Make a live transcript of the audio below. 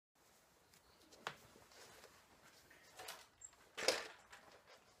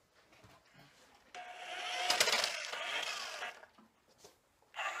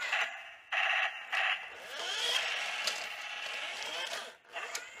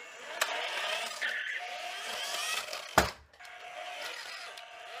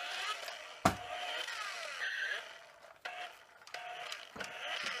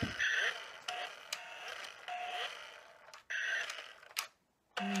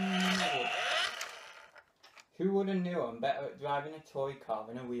Who would have knew I'm better at driving a toy car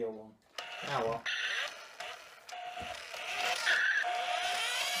than a real one? Now what?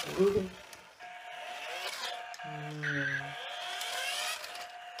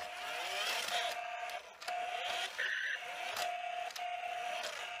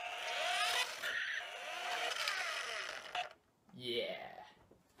 Yeah.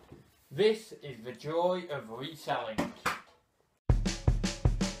 This is the joy of reselling.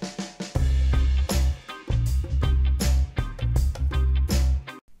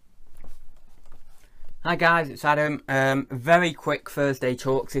 Hi guys, it's Adam. Very quick Thursday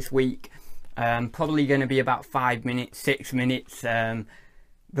talks this week. Probably going to be about 5 minutes, 6 minutes. The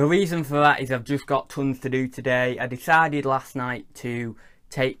reason for that is I've just got tons to do today. I decided last night to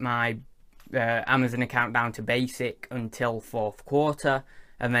take my Amazon account down to basic until 4th quarter,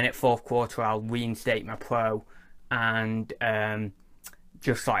 and then at 4th quarter I'll reinstate my pro and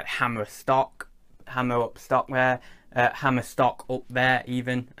just like hammer stock up there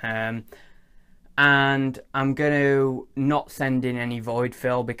even. And I'm going to not send in any void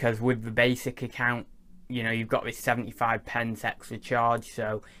fill, because with the basic account, you know, you've got this 75 pence extra charge.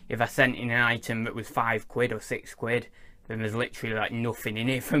 So if I sent in an item that was £5 or £6, then there's literally like nothing in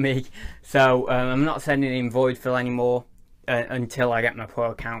it for me. So I'm not sending in void fill anymore until I get my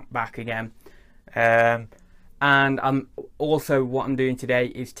pro account back again. And I'm also, what I'm doing today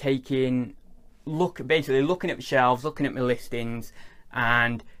is basically looking at the shelves, looking at my listings,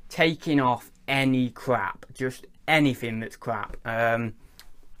 and taking off any crap, just anything that's crap. Yeah,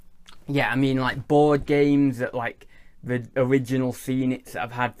 I mean, like board games that like the original Scenics that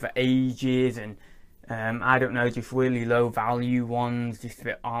I've had for ages, and I don't know, just really low value ones, just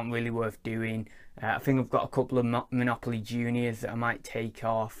that aren't really worth doing. I think I've got a couple of Monopoly Juniors that I might take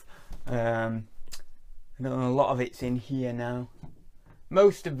off. I don't know, a lot of it's in here now.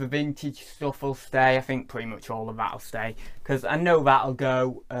 Most of the vintage stuff will stay. I think pretty much all of that will stay, because I know that'll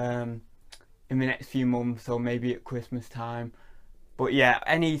go in the next few months, or maybe at Christmas time. But yeah,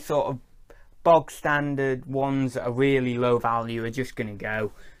 any sort of bog standard ones that are really low value are just going to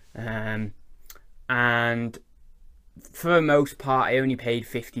go. And for the most part, I only paid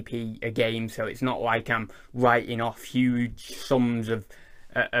 50p a game, so it's not like I'm writing off huge sums of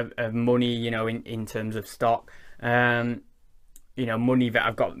money, you know, in terms of stock. You know, money that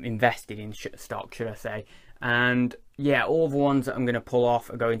I've got invested in stock, should I say. And yeah, all the ones that I'm going to pull off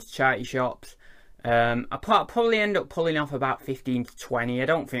are going to charity shops. I'll probably end up pulling off about 15 to 20. I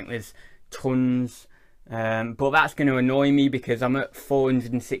don't think there's tons, but that's going to annoy me because I'm at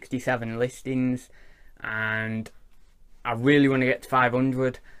 467 listings and I really want to get to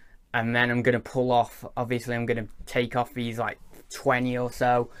 500. And then I'm going to pull off, obviously I'm going to take off these like 20 or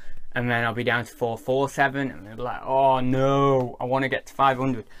so, and then I'll be down to 447, and they'll be like, oh no, I want to get to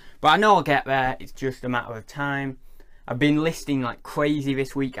 500. But I know I'll get there, it's just a matter of time. I've been listing like crazy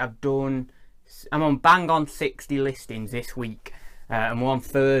this week. I'm on bang on 60 listings this week, and we're on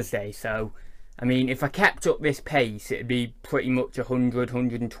Thursday. So, I mean, if I kept up this pace, it'd be pretty much 100,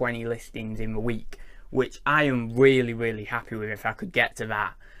 120 listings in the week, which I am really, really happy with if I could get to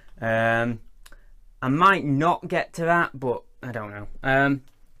that. I might not get to that, but I don't know.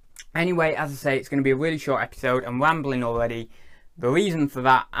 Anyway, as I say, it's going to be a really short episode. I'm rambling already. The reason for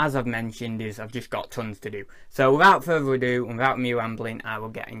that, as I've mentioned, is I've just got tons to do. So without further ado, and without me rambling, I will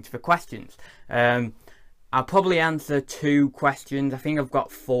get into the questions. I'll probably answer 2 questions. I think I've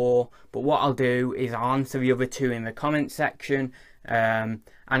got 4, but what I'll do is I'll answer the other 2 in the comment section. And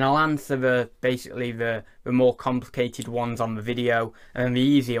I'll answer basically the more complicated ones on the video, and the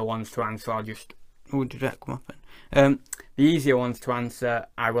easier ones to answer I'll just... Oh, did that come up? The easier ones to answer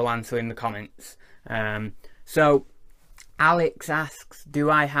I will answer in the comments. So Alex asks, do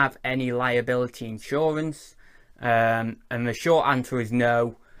I have any liability insurance? And the short answer is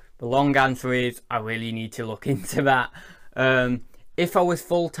no. The long answer is I really need to look into that. If I was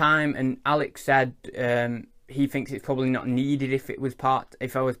full-time, and Alex said he thinks it's probably not needed if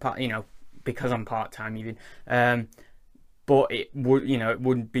I was part, you know, because I'm part-time even. But it would, you know, it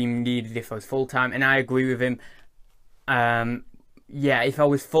wouldn't be needed if I was full-time, and I agree with him. Yeah, if I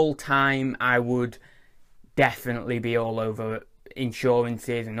was full-time, I would definitely be all over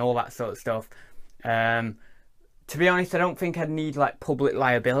insurances and all that sort of stuff. To be honest, I don't think I'd need like public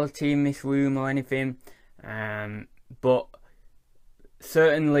liability in this room or anything. But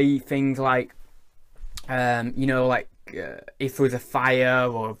certainly things like, you know, like if there was a fire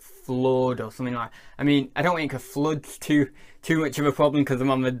or a flood or something like. I mean, I don't think a flood's too much of a problem because I'm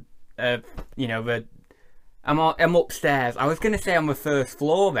on the, you know, I'm upstairs. I was going to say on the first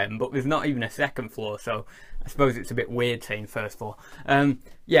floor then, but there's not even a second floor, so I suppose it's a bit weird saying first floor.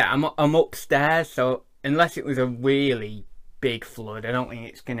 Yeah, I'm upstairs, so unless it was a really big flood, I don't think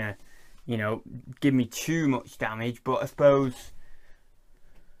it's gonna, you know, give me too much damage. But I suppose,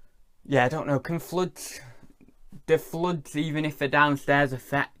 yeah, I don't know, can floods, do floods, even if they're downstairs,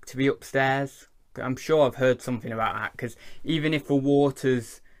 affect the upstairs? I'm sure I've heard something about that, because even if the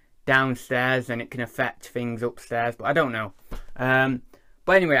water's downstairs, then it can affect things upstairs, but I don't know.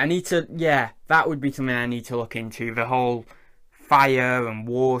 But anyway, I need to, yeah, that would be something I need to look into, the whole fire and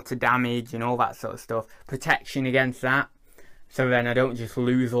water damage and all that sort of stuff, protection against that, so then I don't just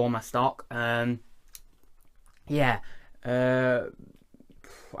lose all my stock. Yeah,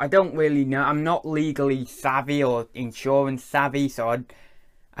 I don't really know. I'm not legally savvy or insurance savvy, so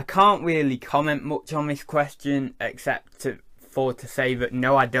I can't really comment much on this question, except to say that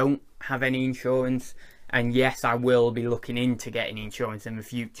no, I don't have any insurance, and yes, I will be looking into getting insurance in the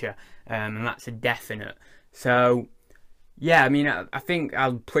future, and that's a definite. So yeah, I mean, I think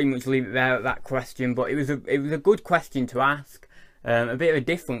I'll pretty much leave it there at that question, but it was a good question to ask, a bit of a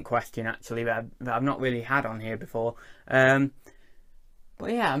different question actually that I've not really had on here before. But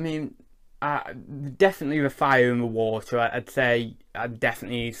yeah, I mean, definitely the fire and the water, I'd say I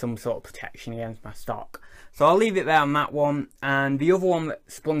definitely need some sort of protection against my stock. So I'll leave it there on that one. And the other one that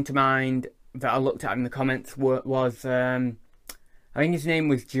sprung to mind that I looked at in the comments was, I think his name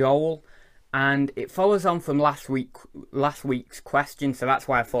was Joel. And it follows on from last week's question, so that's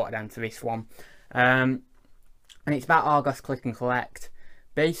why I thought I'd answer this one. And it's about Argos Click and Collect.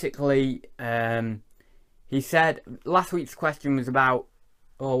 Basically, he said last week's question was about,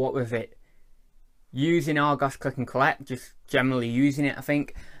 oh, what was it? Using Argos Click and Collect, just generally using it, I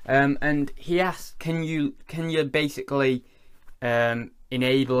think. And he asked, can you basically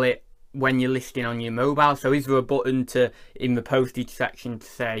enable it when you're listing on your mobile? So is there a button in the postage section to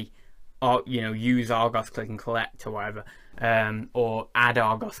say, or, you know, use Argos Click and Collect or whatever, or add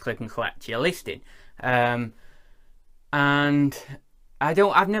Argos Click and Collect to your listing? And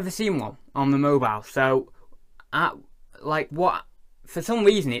I've never seen one on the mobile. So, like, what? For some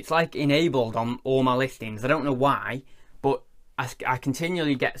reason, it's like enabled on all my listings. I don't know why, but I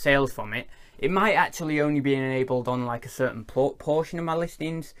continually get sales from it. It might actually only be enabled on like a certain portion of my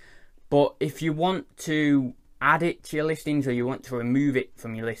listings. But if you want to add it to your listings, or you want to remove it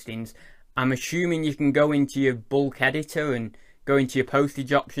from your listings, I'm assuming you can go into your bulk editor and go into your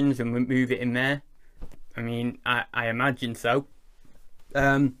postage options and remove it in there. I mean, I imagine so.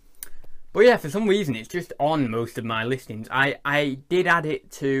 But yeah, for some reason it's just on most of my listings. I did add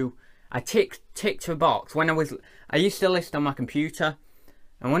it to, I ticked a box when I used to list on my computer,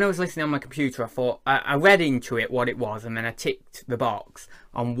 and when I was listing on my computer, I thought, I read into it what it was, and then I ticked the box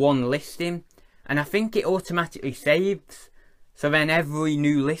on one listing, and I think it automatically saves, so then every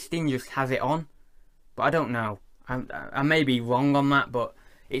new listing just has it on. But I don't know, I may be wrong on that, but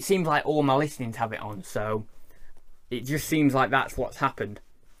it seems like all my listings have it on, so it just seems like that's what's happened.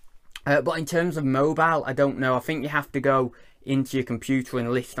 But in terms of mobile, I don't know. I think you have to go into your computer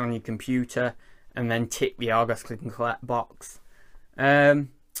and list on your computer, and then tick the Argos Click and Collect box. Yeah,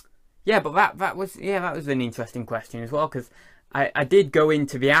 but that was an interesting question as well, because I did go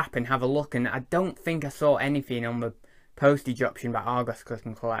into the app and have a look, and I don't think I saw anything on the postage option about Argos Click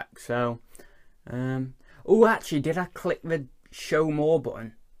and Collect. So, oh, actually, did I click the Show More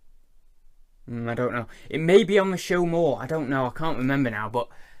button? I don't know. It may be on the Show More. I don't know. I can't remember now, but.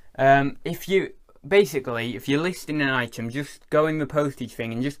 If you're listing an item, just go in the postage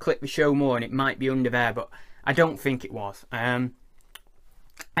thing and just click the Show More, and it might be under there, but I don't think it was.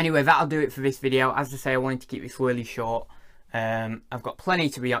 Anyway, that'll do it for this video. As I say, I wanted to keep this really short. I've got plenty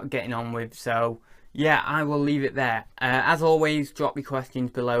to be getting on with, so yeah, I will leave it there. As always, drop your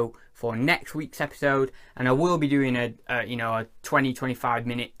questions below for next week's episode, and I will be doing a 20-25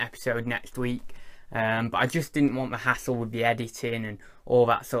 minute episode next week. But I just didn't want the hassle with the editing and all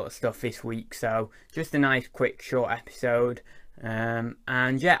that sort of stuff this week, so just a nice quick short episode.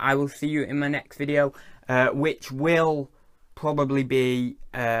 And yeah, I will see you in my next video, which will probably be,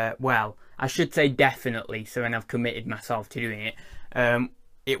 well, I should say definitely, so when I've committed myself to doing it,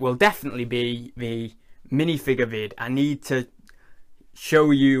 it will definitely be the minifigure vid. I need to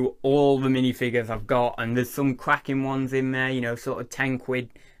show you all the minifigures I've got, and there's some cracking ones in there, you know, sort of 10 quid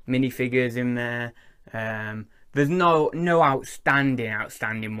minifigures in there. There's no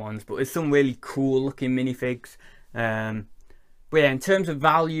outstanding ones, but there's some really cool looking minifigs. But yeah, in terms of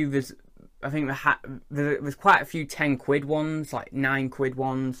value, I think there's quite a few 10 quid ones, like 9 quid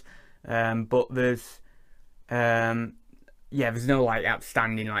ones, but there's no like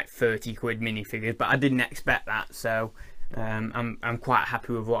outstanding like 30 quid minifigures, but I didn't expect that, so I'm quite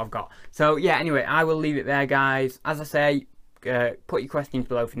happy with what I've got. So yeah, anyway, I will leave it there, guys. As I say, put your questions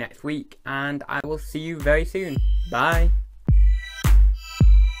below for next week, and I will see you very soon. Bye.